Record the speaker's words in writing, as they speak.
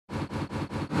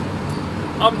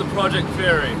I'm the Project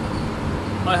Fairy.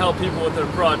 I help people with their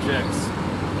projects.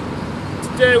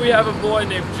 Today we have a boy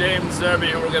named James Zerbe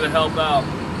who we're going to help out.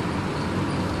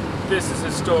 This is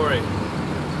his story.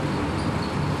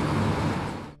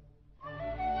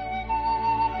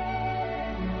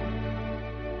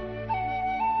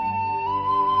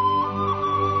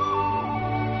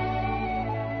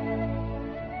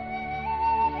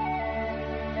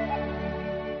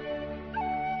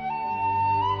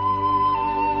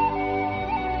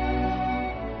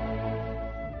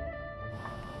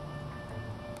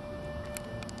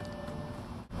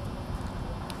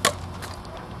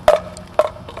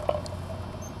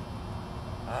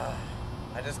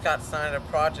 I just got signed a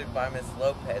project by Miss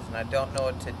Lopez and I don't know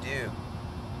what to do.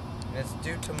 And it's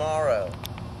due tomorrow.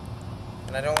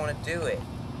 And I don't want to do it.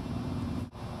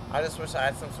 I just wish I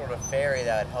had some sort of fairy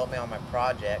that would help me on my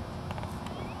project.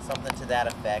 Something to that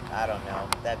effect. I don't know.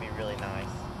 That'd be really nice.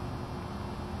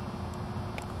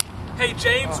 Hey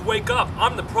James, wake up.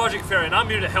 I'm the Project Fairy and I'm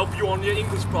here to help you on your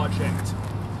English project.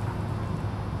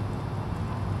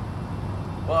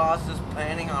 Well, I was just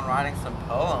planning on writing some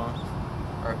poems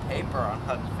or a paper on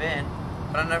Huck Finn,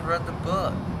 but I never read the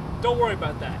book. Don't worry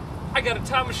about that. I got a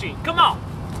time machine. Come on!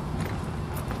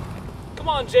 Come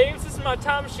on, James. This is my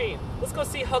time machine. Let's go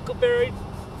see Huckleberry,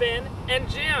 Finn, and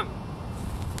Jim.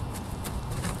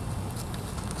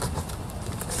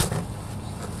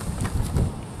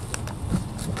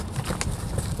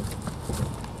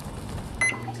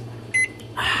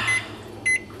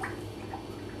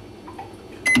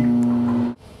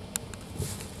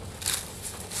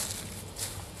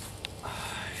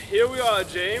 Here we are,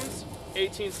 James.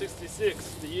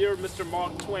 1866, the year Mr.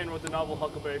 Mark Twain wrote the novel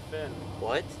Huckleberry Finn.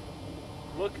 What?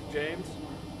 Look, James.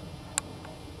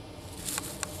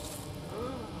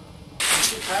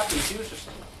 He's happy. He was just...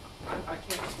 I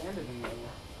can't stand it anymore.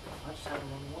 I just had to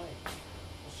run away.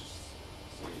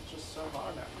 It's just so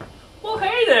hard now. Well,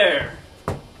 hey there!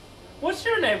 What's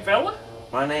your name, fella?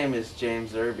 My name is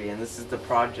James Zerbe, and this is the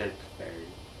Project Fairy.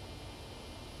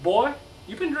 Boy,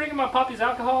 you been drinking my puppy's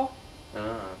alcohol?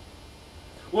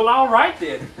 Well, all right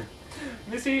then.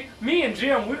 You see, me and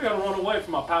Jim, we're gonna run away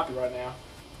from my puppy right now.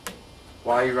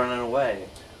 Why are you running away?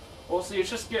 Well, see, it's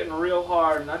just getting real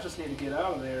hard, and I just need to get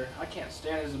out of there. I can't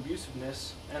stand his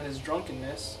abusiveness and his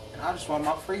drunkenness. And I just want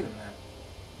my freedom then.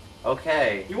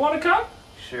 Okay. You want to come?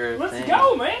 Sure Let's thing.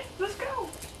 go, man. Let's go.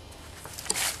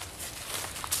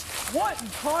 What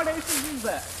incarnations is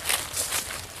that?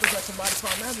 Looks like somebody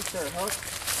from magic there, Huck.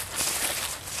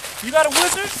 You got a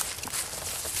wizard?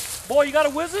 Boy, you got a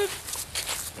wizard?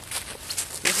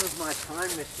 This was my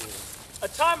time machine. A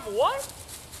time what?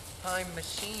 Time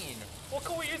machine. Well,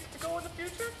 can we use it to go in the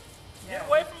future? Get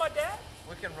away from my dad?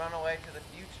 We can run away to the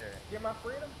future. Get my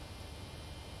freedom?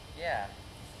 Yeah.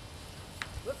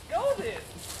 Let's go then.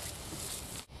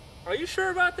 Are you sure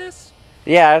about this?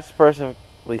 Yeah, it's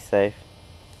perfectly safe.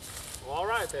 Well, all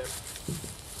right then.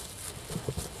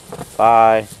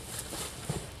 Bye.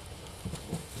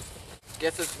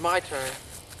 Guess it's my turn.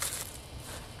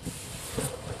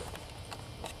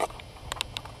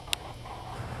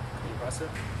 Press it.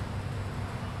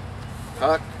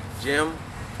 Huck, Jim,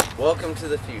 welcome to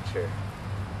the future.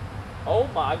 Oh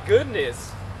my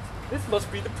goodness. This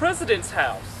must be the president's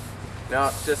house. No,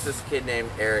 it's just this kid named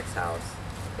Eric's house.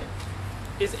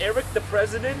 Is Eric the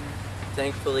president?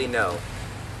 Thankfully, no.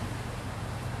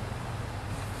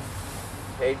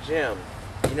 Hey, Jim,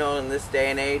 you know in this day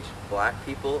and age, black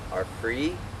people are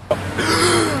free? A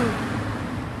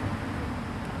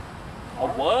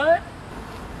what?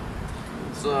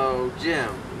 So, Jim,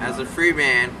 as a free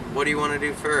man, what do you want to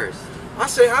do first? I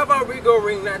say, how about we go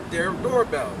ring that damn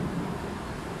doorbell?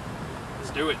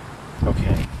 Let's do it.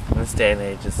 Okay, in this day and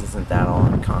age, this isn't that all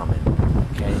uncommon,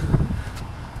 okay?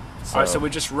 So, Alright, so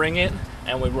we just ring it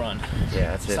and we run.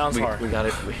 yeah, that's it. Sounds hard. We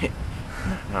gotta,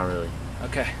 not really.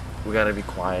 Okay. We gotta be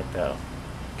quiet though.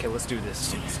 Okay, let's do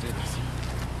this. Let's do this.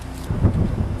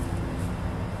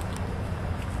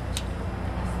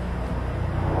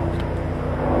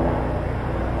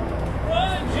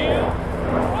 Run, Jim!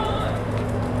 Run!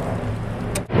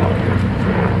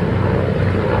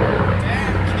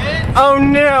 Oh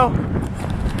no!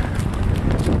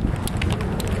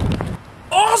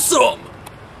 Awesome!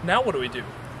 Now what do we do?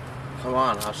 Come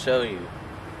on, I'll show you.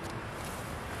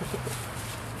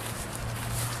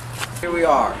 Here we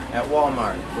are at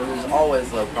Walmart, where there's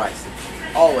always low prices.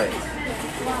 Always.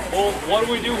 Well, what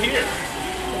do we do here?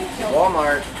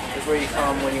 Walmart is where you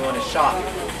come when you want to shop.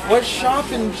 What's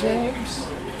shopping, James?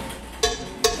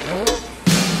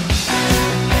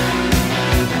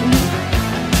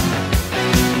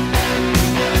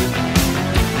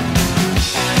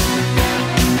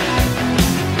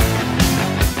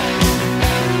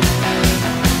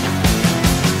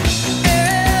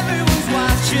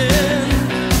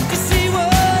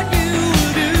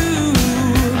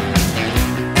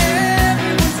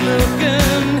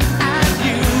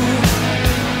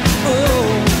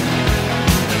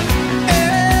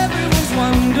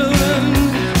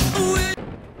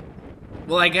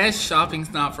 I guess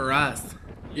shopping's not for us.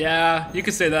 Yeah, you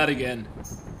could say that again.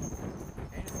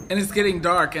 And it's getting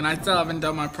dark, and I still haven't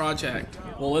done my project.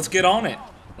 Well, let's get on it.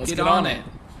 Let's Get on it.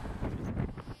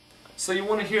 So you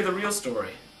want to hear the real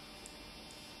story?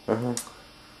 Uh-huh.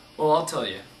 Well, I'll tell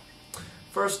you.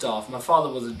 First off, my father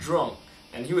was a drunk,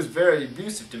 and he was very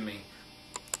abusive to me.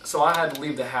 So I had to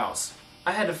leave the house.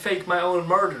 I had to fake my own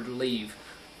murder to leave.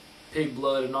 Pig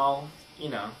blood and all, you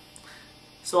know.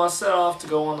 So I set off to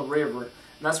go on the river,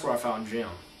 and that's where I found Jim.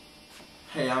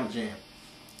 Hey, I'm Jim.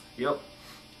 Yep.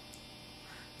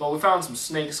 But we found some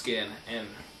snake skin, and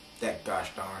That gosh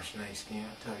darn snakeskin,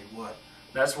 I tell you what.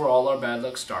 that's where all our bad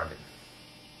luck started.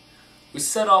 We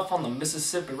set off on the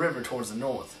Mississippi River towards the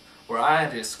north, where I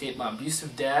had to escape my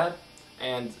abusive dad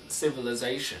and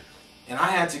civilization. And I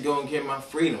had to go and get my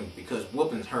freedom because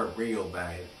whoopings hurt real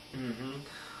bad.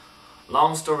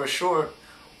 Long story short,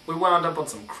 we wound up on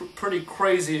some pretty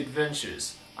crazy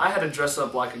adventures. I had to dress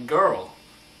up like a girl.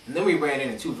 And then we ran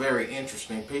into two very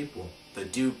interesting people, the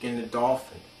Duke and the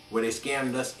Dolphin, where they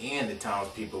scammed us and the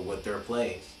townspeople with their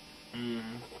plays.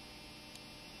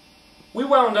 We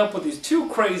wound up with these two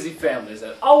crazy families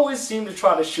that always seemed to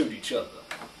try to shoot each other.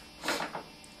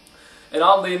 And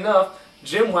oddly enough,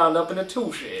 Jim wound up in a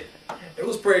tool shed. It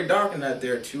was pretty dark in that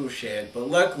there tool shed, but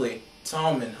luckily,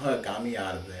 Tom and Huck got me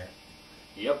out of there.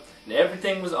 Yep, and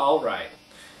everything was alright.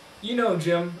 You know,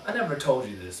 Jim, I never told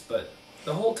you this, but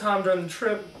the whole time during the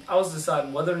trip, I was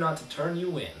deciding whether or not to turn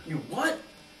you in. You what?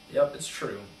 Yep, it's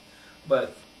true.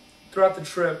 But throughout the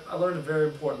trip, I learned a very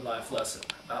important life lesson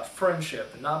about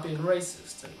friendship and not being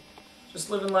racist and just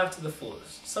living life to the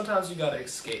fullest. Sometimes you gotta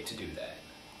escape to do that.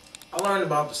 I learned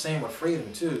about the same with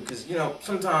freedom too, because you know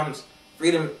sometimes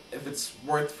freedom, if it's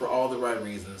worth for all the right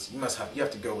reasons, you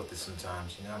have to go with it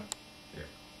sometimes, you know. Yeah.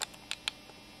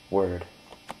 Word.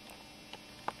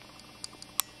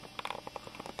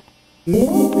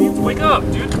 Wake up,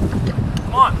 dude.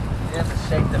 Come on. You have to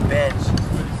shake the bench.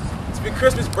 It's been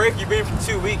Christmas break. You've been for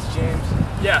 2 weeks, James.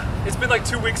 Yeah, it's been like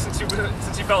 2 weeks since you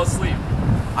fell asleep.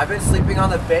 I've been sleeping on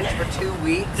the bench for 2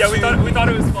 weeks. Yeah, we thought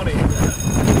it was funny.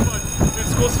 Dude,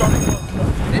 school's starting.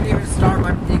 Didn't even start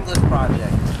my English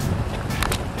project.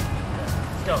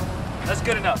 Let's go. That's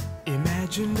good enough.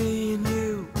 Imagine me and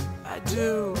you, I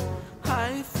do.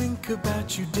 I think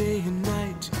about you day and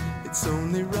night. It's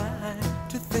only right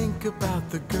to think about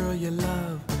the girl you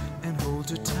love and hold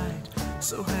her tight.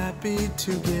 So happy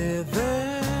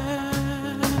together.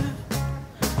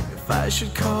 If I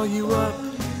should call you up,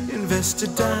 invest a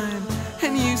dime,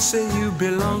 and you say you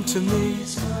belong to me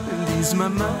and ease my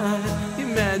mind.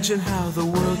 Imagine how the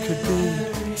world could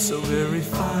be so very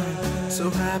fine, so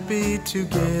happy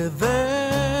together.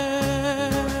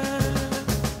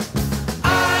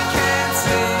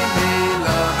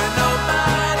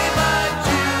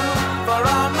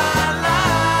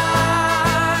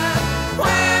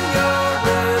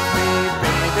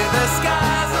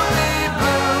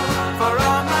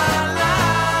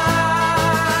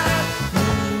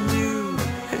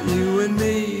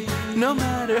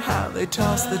 How they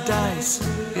toss the dice,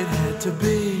 it had to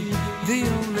be. The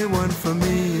only one for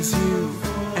me is you,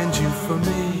 and you for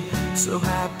me, so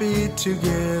happy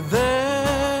together.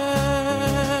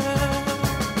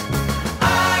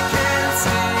 I can't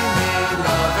see me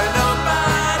loving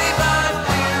nobody but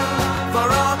you for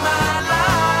all my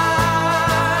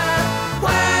life.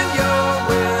 When you're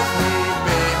with me,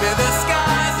 baby, the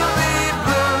skies will be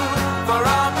blue for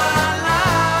all my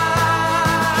life.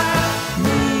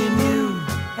 Me and you,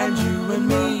 and you and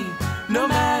me, no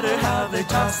matter how they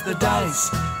toss the dice,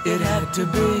 it had to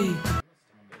be.